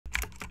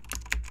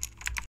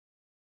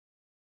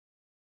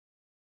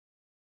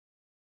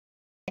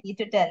need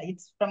to tell.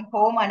 It's from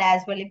home and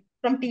as well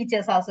from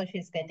teachers also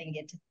she's getting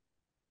it.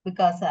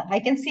 Because I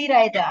can see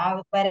right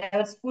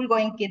wherever school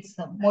going kids,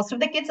 most of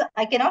the kids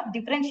I cannot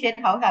differentiate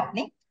how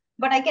happening,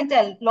 but I can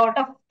tell lot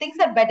of things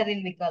are better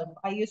in Vikalp.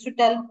 I used to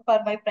tell for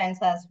my friends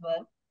as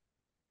well.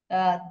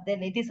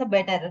 Then it is a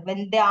better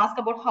when they ask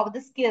about how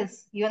the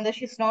skills, even though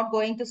she's not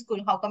going to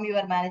school, how come you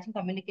are managing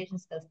communication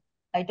skills?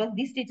 I told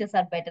these teachers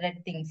are better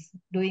at things,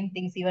 doing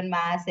things, even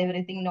maths,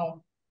 everything.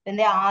 No, when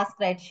they ask,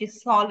 right,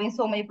 she's solving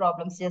so many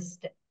problems.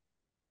 Just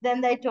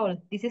then they told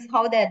this is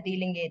how they are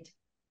dealing it.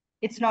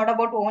 It's not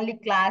about only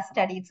class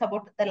study, it's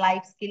about the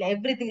life skill,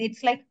 everything.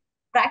 It's like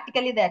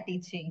practically they're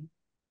teaching.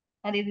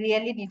 And I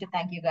really need to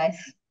thank you guys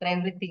for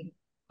everything,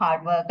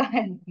 hard work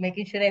and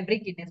making sure every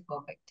kid is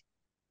perfect.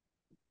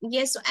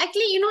 Yes, so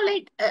actually,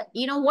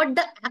 what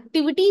the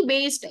activity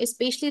based,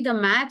 especially the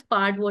math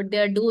part, what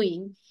they're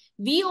doing,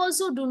 we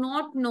also do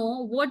not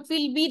know what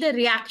will be the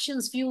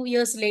reactions few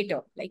years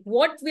later. Like,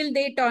 what will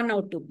they turn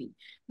out to be?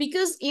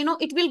 Because,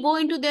 it will go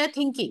into their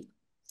thinking.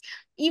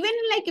 Even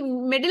in like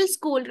middle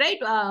school, right?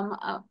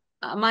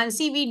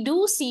 Mansi, we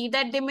do see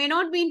that they may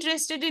not be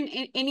interested in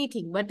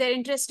anything, but they're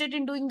interested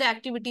in doing the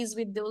activities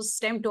with those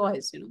STEM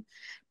toys.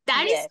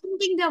 That is Yes.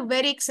 something they're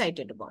very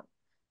excited about.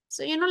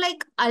 So,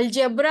 like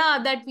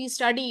algebra that we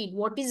studied,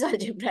 what is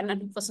algebra?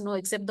 None of us know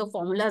except the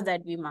formulas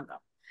that we mug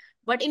up.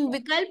 But in Yeah.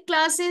 Vikalp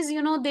classes,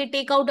 they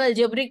take out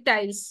algebraic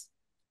tiles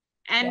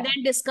and Yeah.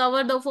 then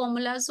discover the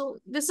formula. So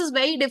this is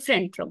very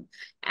different from,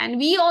 and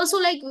we also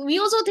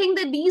think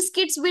that these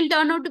kids will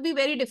turn out to be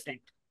very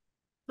different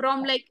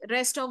from like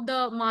rest of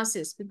the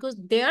masses, because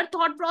their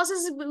thought process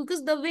is,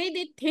 because the way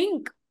they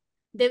think,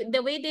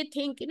 the way they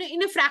think,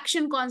 in a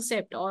fraction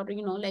concept, or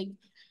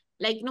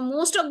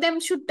most of them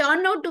should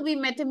turn out to be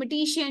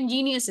mathematician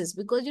geniuses,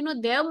 because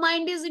their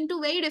mind is into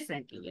very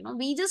differently.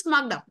 We just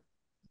mugged up.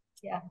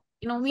 Yeah.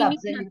 It's We need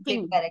absolutely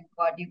nothing. correct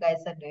what you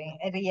guys are doing.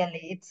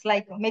 Really, it's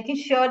like making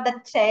sure the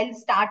child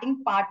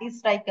starting part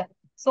is like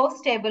so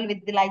stable with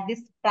like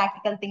this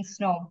practical things.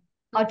 No,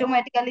 Mhm.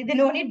 automatically they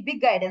don't need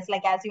big guidance.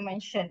 Like as you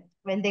mentioned,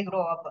 when they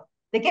grow up,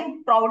 they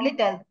can proudly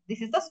tell,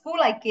 "This is the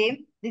school I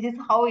came. This is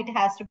how it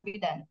has to be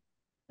done."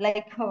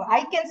 Like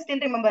I can still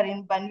remember in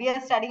when we are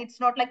studying, it's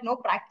not like no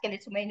practical.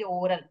 It's mainly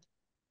oral.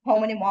 How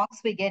many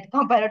marks we get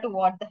compared to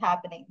what's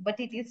happening, but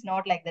it is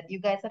not like that. You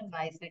guys are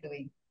nicely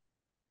doing.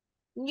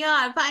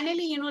 Yeah,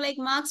 finally, like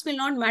marks will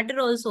not matter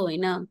also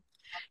in a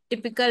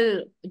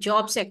typical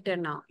job sector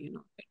now. It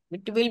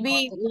will Not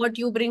be at all. what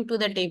you bring to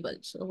the table.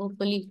 So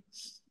hopefully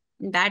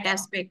that Yeah.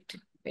 aspect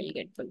will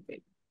get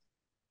fulfilled.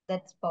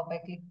 That's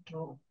perfectly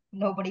true.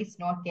 Nobody's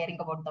not caring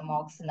about the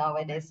marks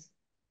nowadays.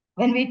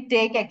 When we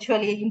take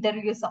actually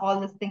interviews, all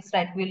these things,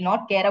 right, we'll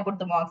not care about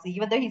the marks.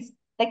 Even though he's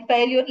like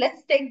failure,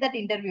 let's take that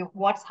interview.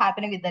 What's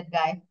happening with that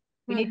guy?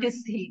 We need to Mhm.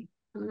 see.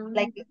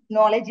 Like Mhm.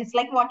 knowledge is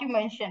like what you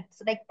mentioned.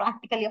 So like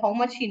practically how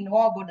much he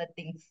know about the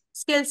things.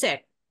 Skill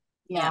set.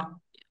 Yeah. Yeah. The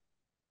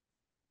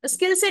That's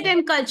skill set great.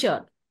 and culture.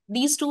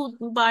 These two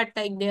part,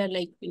 like they're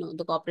like,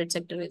 the corporate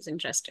sector is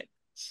interested.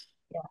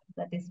 Yeah,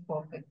 that is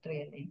perfect,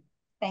 really.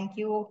 Thank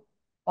you,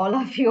 all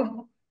of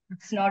you.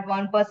 It's not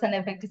one person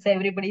effect, it's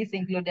everybody is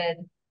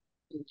included.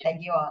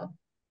 Thank you all.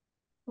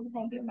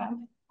 Thank you,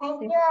 ma'am.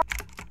 Thank you.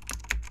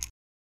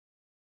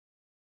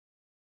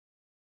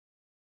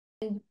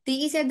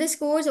 These are the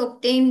scores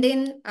obtained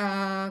in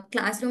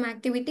classroom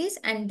activities,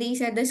 and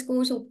these are the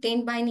scores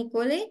obtained by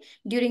Nicole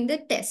during the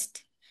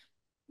test.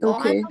 All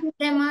Okay. of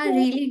them are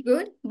really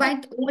good,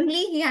 but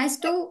only he has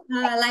to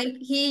like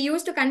he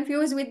used to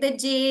confuse with the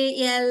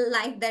JL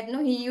like that.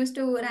 No, he used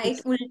to write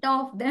Yes. ulta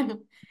of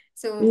them.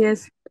 So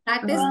Yes.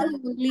 that is Uh, the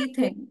only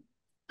thing.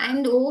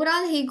 And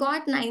overall, he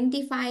got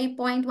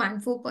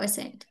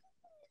 95.14%.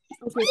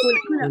 okay, cool.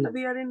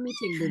 We are in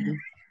meeting, baby.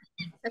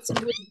 That's a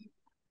good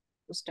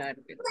to start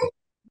with.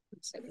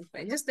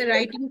 75. Just the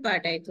writing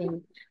part, I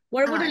think.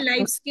 What about a Uh,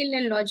 life skill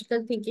and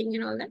logical thinking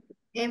and all that?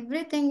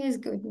 Everything is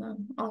good,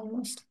 ma'am,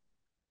 almost.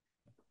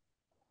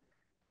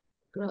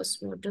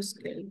 Gross motor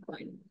skill,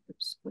 fine.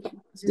 This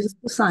This is is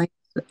for science.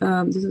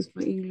 This is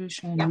for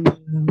English and.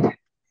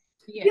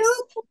 yes.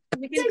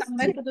 We can come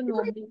back to the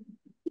normal.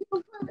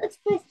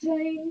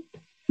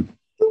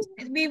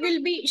 We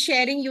will be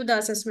sharing you the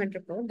assessment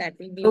report that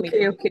will be Okay.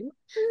 mailed to Okay. you.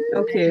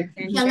 And Okay. you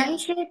can Shall share. I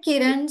share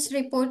Kiran's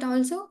report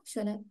also?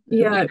 Shall I?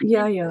 Yeah, Yeah.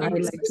 Yeah. you Yeah. I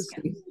can like to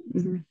discuss. Yeah. see.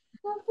 Mhm.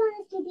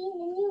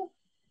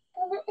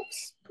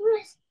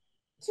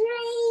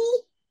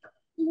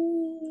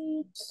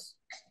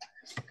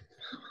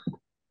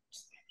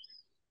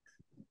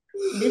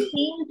 The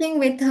same thing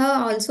with her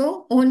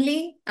also,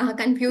 only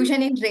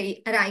confusion in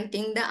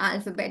writing the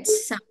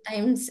alphabets.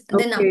 Sometimes the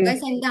Okay.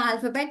 numbers and the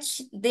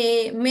alphabets,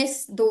 they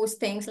miss those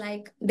things,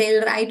 like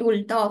they'll write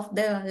ulta of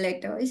the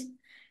letters.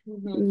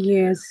 Mhm.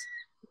 Yes.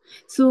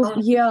 So Um,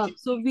 yeah,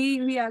 so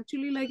we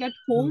actually like at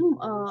home.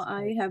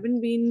 I haven't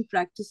been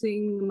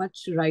practicing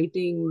much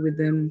writing with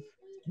them.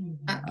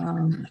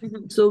 okay.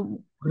 Mhm.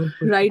 So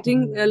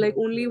writing like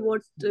only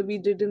what we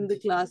did in the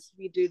class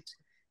we did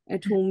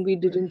at home we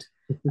didn't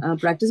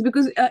practice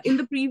because in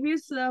the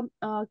previous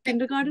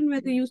kindergarten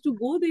where they used to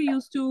go they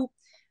used to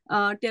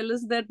tell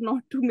us that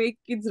not to make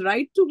kids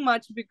write too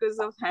much because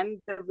of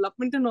hand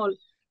development and all.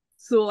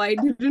 So I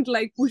didn't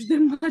like push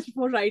them much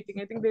for writing.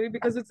 I think maybe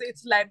because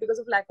it's like because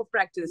of lack of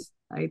practice,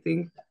 I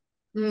think.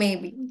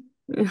 Maybe.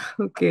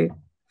 Okay.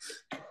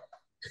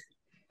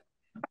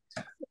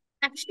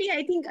 Actually,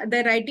 I think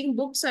the writing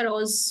books are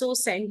also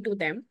sent to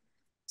them.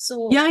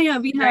 So Yeah,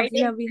 we have.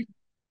 writing,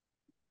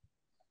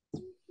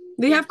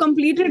 They yeah. have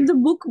completed the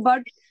book,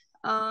 but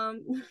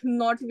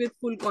not with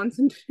full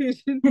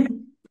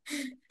concentration.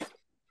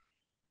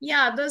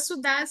 Yeah, so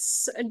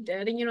that's,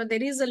 there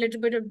is a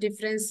little bit of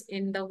difference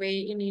in the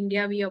way in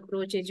India we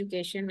approach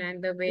education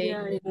and the way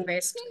Yeah, in yeah.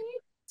 West.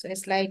 So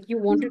it's like you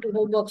want to do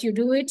homework, you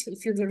do it.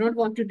 If you do not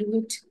want to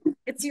do it,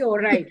 it's your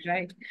right,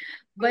 right?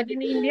 But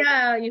in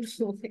India,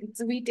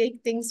 we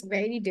take things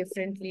very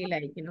differently.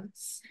 Like,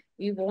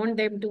 we want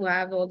them to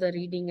have all the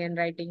reading and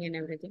writing and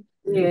everything.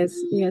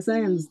 Yes,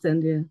 I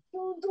understand. Yeah.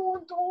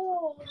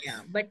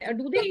 Yeah, but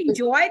do they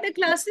enjoy the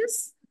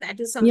classes? That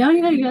is something.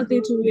 Yeah, they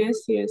do.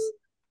 Yes.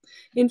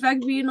 In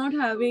fact, we're not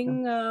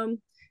having the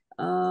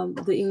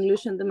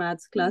English and the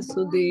maths class,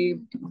 so they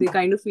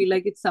kind of feel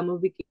like it's summer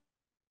vacation,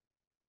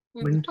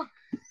 Mhm.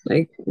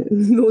 like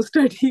no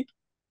study.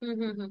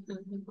 Mhm.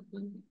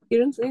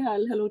 Kiran, say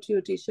hello to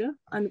your teacher.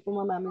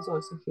 Anupama ma'am is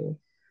also here.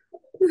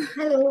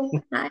 Hello.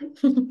 Hi.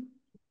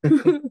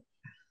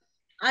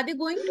 Are they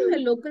going to a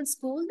local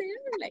school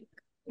there? Like,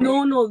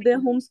 No, they're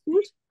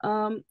homeschooled.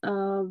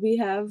 We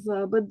have,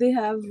 but they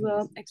have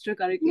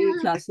extracurricular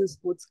classes,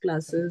 sports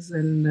classes,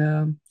 and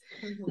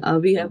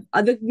we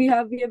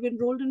have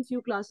enrolled in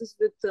few classes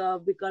with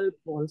Vikalp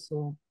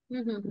also.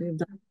 They've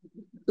done.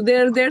 So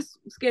their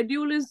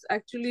schedule is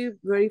actually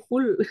very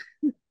full.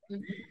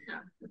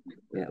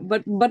 Yeah,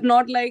 but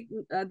not like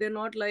they're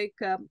not like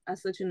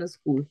as such in a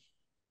school.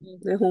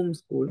 They're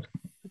homeschooled.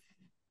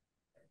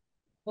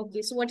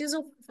 Okay, so what is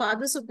your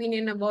father's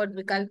opinion about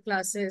Vikalp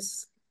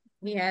classes?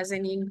 He has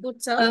any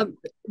input, sir?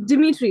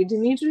 Dimitri,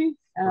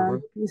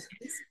 Yes.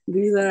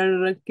 these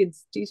are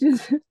kids teachers.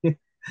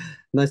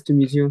 Nice to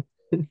meet you.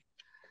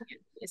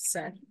 Yes,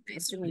 sir.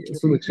 Nice to meet you.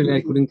 So actually,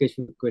 I couldn't catch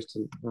your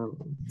question.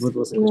 What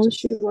was the No, question?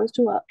 she wants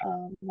to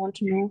want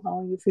to know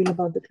how you feel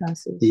about the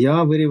classes.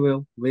 Yeah, very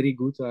well, very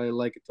good. I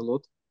like it a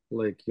lot.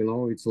 Like,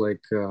 it's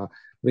like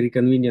very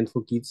convenient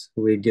for kids.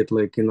 We get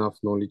like enough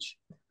knowledge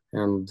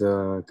and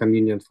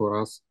convenient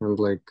for us, and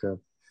like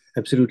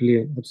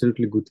absolutely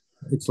good.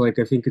 It's like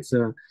I think it's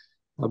a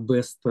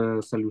best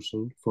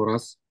solution for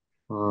us,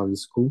 the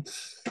school.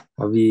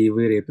 We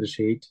very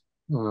appreciate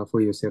for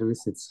your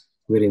service. It's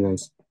very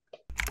nice.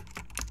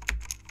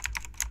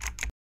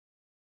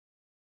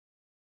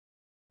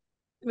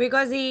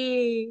 Because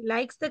he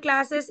likes the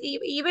classes.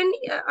 Even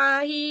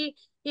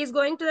he's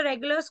going to the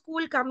regular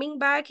school, coming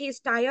back, he's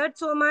tired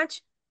so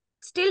much.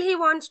 Still, he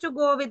wants to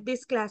go with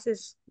these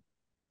classes.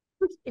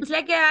 It's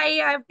like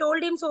I've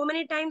told him so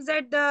many times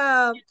that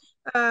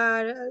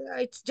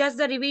it's just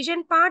the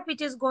revision part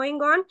which is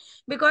going on,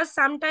 because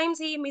sometimes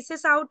he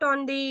misses out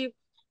on the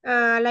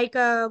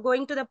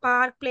going to the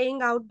park,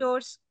 playing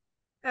outdoors.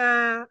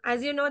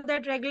 As you know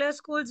that regular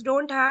schools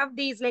don't have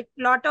these like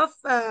lot of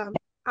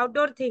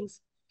outdoor things.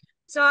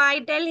 So I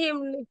tell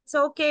him it's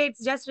okay,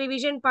 it's just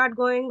revision part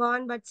going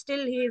on, but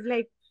still he is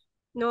like,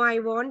 no, I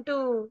want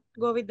to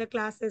go with the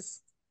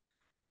classes.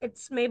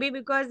 It's maybe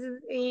because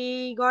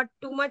he got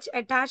too much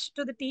attached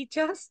to the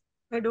teachers.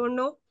 I don't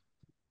know.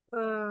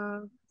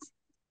 Uh,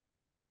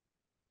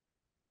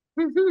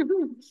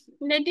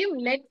 Let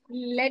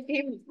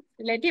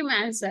him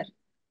answer.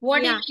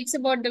 What he yeah, likes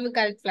about the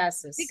Vikalp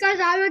classes? Because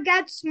I will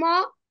get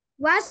small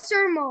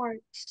lesser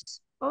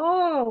marks.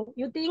 oh,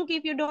 you think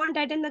if you don't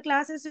attend the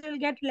classes, you will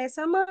get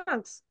lesser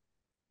marks?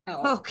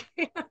 Oh,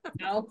 Okay.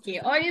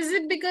 okay. Or is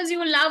it because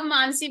you love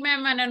Mansi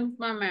ma'am and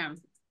Anupma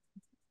ma'am?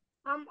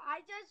 I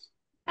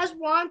just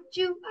want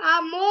to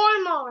have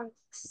more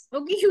marks.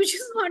 Okay, you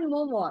just want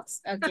more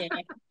marks. Okay.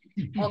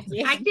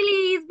 Okay.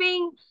 Actually,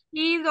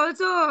 he's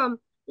also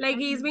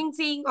he's been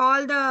seeing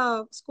all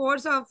the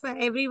scores of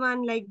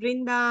everyone like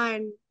Brinda,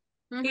 and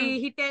Mhm.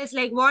 he tells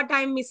like what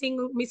I'm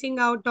missing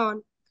out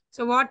on.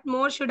 So what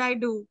more should I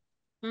do?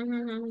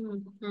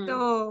 Mhm.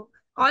 So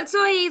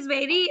also he is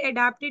very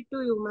adapted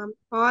to you, ma'am.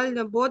 All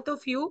the both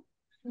of you,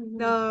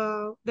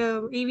 Mhm.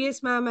 the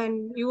EVS ma'am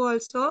and you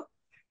also,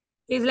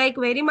 is like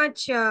very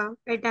much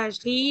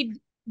attached. He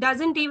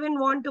doesn't even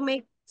want to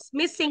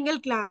miss single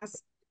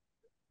class.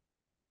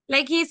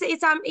 Like he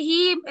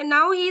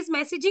now he's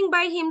messaging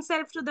by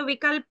himself to the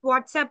Vikalp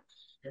WhatsApp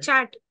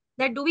chat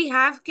that do we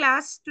have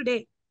class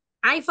today?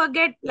 I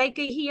forget. Like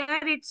here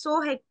it's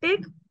so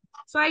hectic,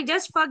 so I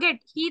just forget.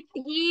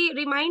 He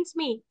reminds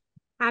me.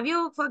 Have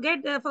you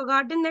forgotten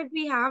that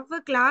we have a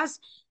class?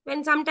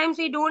 When sometimes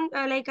we don't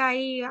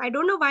I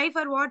don't know why,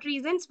 for what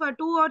reasons, for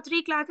 2 or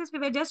 3 classes we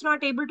were just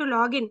not able to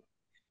log in.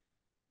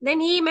 Then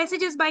he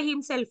messages by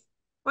himself.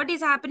 What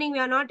is happening? We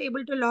are not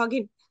able to log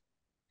in.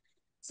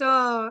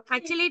 So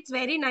actually, it's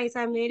very nice.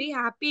 I'm very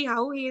happy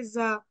how he's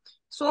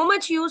so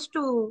much used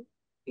to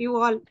you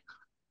all.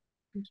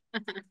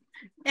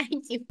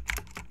 Thank you.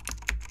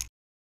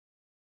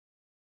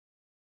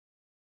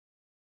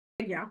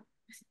 गया.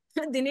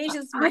 Dinesh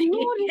is I know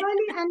smiling.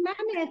 really, and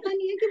ma'am ऐसा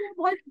नहीं है कि वो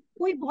बहुत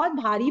कोई बहुत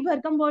भारी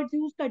भरकम वर्ड्स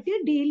यूज करती है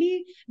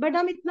डेली, बट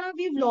हम इतना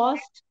we've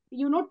lost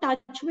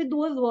touch with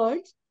those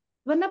words.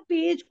 वरना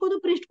पेज को तो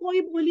पृष्ठ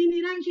कोई बोल ही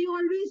नहीं रहा. शी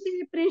ऑलवेज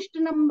से पृष्ठ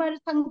नंबर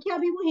संख्या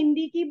भी वो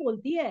हिंदी की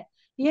बोलती है.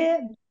 ये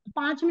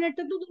 5 मिनट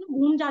तक तो दोनों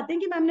घूम जाते हैं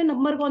कि मैम ने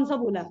नंबर कौन सा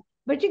बोला,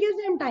 but she gives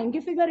them time कि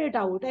figure it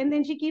out. And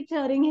then she keeps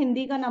hearing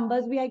Hindi का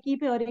नंबर्स भी. आई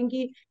कीप हियरिंग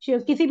कि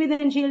किसी भी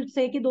दिन शी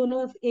से कि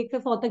दोनों 1 से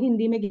 100 तक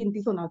हिंदी में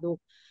गिनती सुना दो.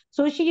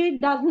 So she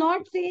does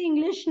not say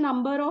English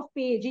number of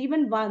page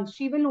even once.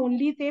 She will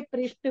only say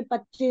पृष्ठ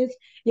 25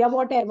 या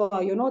whatever,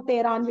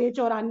 93,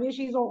 94.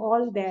 She's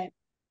all there.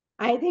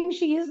 I think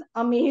she is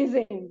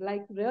amazing.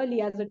 Like really,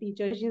 as a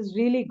teacher, she's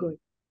really good.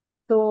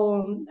 So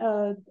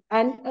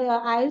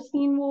I've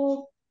seen वो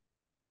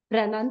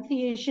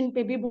pronunciation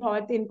पे भी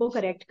बहुत इनको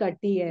correct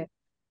करती है.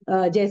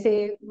 जैसे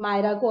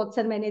मायरा को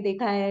अक्सर मैंने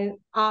देखा है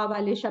आ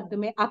वाले शब्द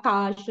में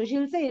आकाश, तो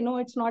she'll say no,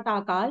 it's not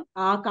आकाश,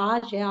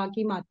 आकाश है, आ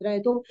की मात्रा है.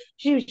 तो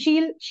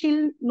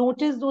she'll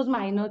notice those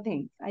minor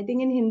things. I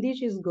think in Hindi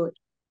she's good.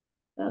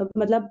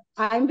 मतलब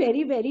I'm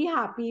very very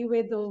happy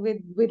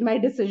with my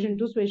decision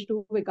to switch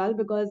to Vikalp,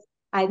 because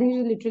I think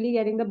she's literally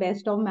getting the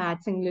best of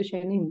maths, English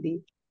and Hindi.